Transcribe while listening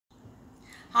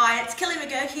Hi, it's Kelly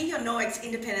McGurkey, your Norwex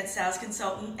independent sales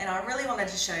consultant, and I really wanted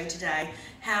to show you today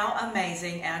how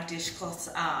amazing our dishcloths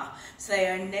are. So they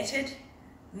are netted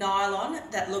nylon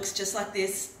that looks just like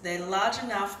this. They're large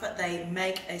enough, but they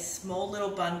make a small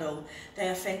little bundle. They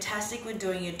are fantastic when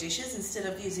doing your dishes instead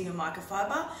of using a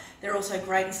microfiber. They're also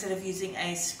great instead of using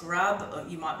a scrub, or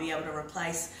you might be able to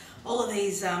replace all of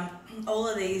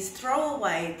these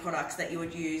throwaway products that you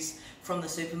would use from the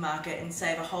supermarket and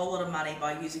save a whole lot of money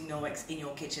by using Norwex in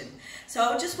your kitchen. So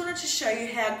I just wanted to show you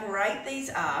how great these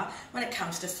are when it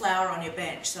comes to flour on your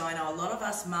bench. So I know a lot of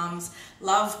us mums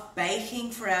love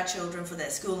baking for our children for their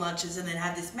school lunches and then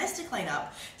have this mess to clean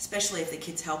up, especially if the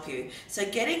kids help you. So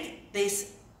getting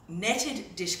this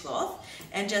netted dishcloth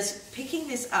and just picking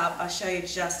this up, I'll show you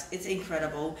it's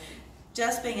incredible.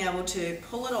 Just being able to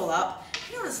pull it all up.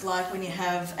 You know what it's like when you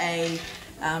have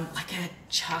like a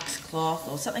Chuck's cloth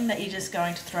or something that you're just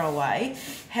going to throw away,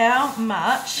 how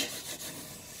much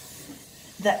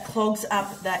that clogs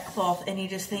up that cloth, and you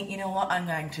just think, you know what, I'm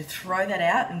going to throw that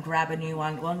out and grab a new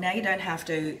one. Well, now you don't have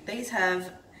to. These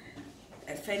have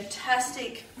a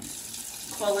fantastic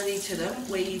quality to them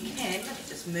where you can, let me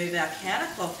just move our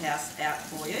countercloth house out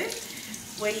for you,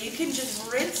 where you can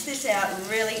just rinse this out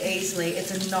really easily.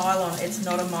 It's a nylon, it's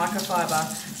not a microfiber.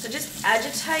 So just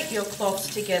agitate your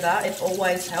cloths together, it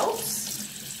always helps.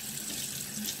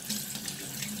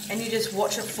 And you just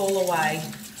watch it fall away.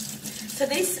 So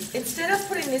this, instead of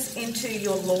putting this into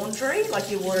your laundry like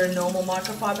you would a normal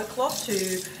microfiber cloth to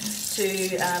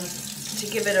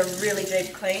give it a really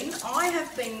deep clean, I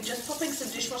have been just popping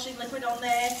some dishwashing liquid on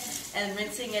there and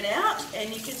rinsing it out, and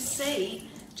you can see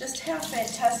just how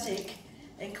fantastic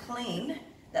and clean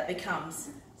that becomes.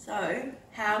 So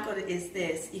how good is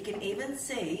this? You can even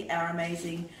see our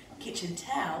amazing kitchen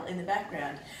towel in the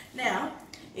background. Now,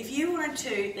 if you wanted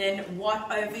to then wipe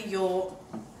over your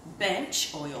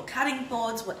bench or your cutting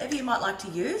boards, whatever you might like to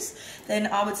use, then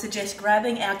I would suggest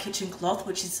grabbing our kitchen cloth,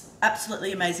 which is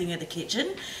absolutely amazing in the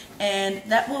kitchen, and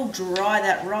that will dry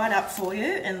that right up for you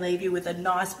and leave you with a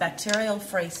nice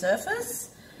bacterial-free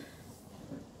surface.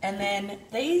 And then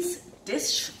these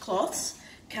dishcloths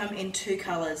come in two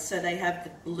colours. So they have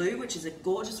the blue, which is a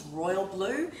gorgeous royal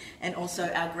blue, and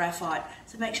also our graphite.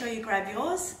 So make sure you grab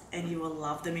yours and you will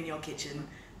love them in your kitchen.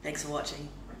 Thanks for watching.